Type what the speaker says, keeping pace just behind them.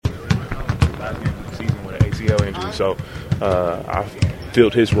ACL injury. So I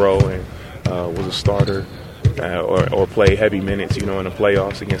filled his role and was a starter or played heavy minutes, in the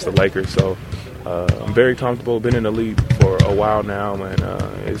playoffs against the Lakers. So I'm very comfortable. Been in the league for a while now, and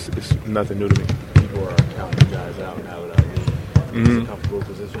it's nothing new to me. People are counting guys out now that it's a comfortable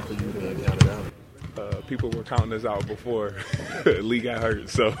position for you to count it out. People were counting us out before Lee got hurt,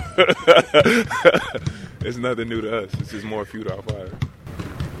 so it's nothing new to us. It's just more fuel to our fire.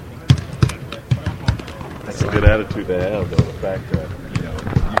 That's a good attitude to have, though. The fact that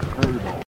you've heard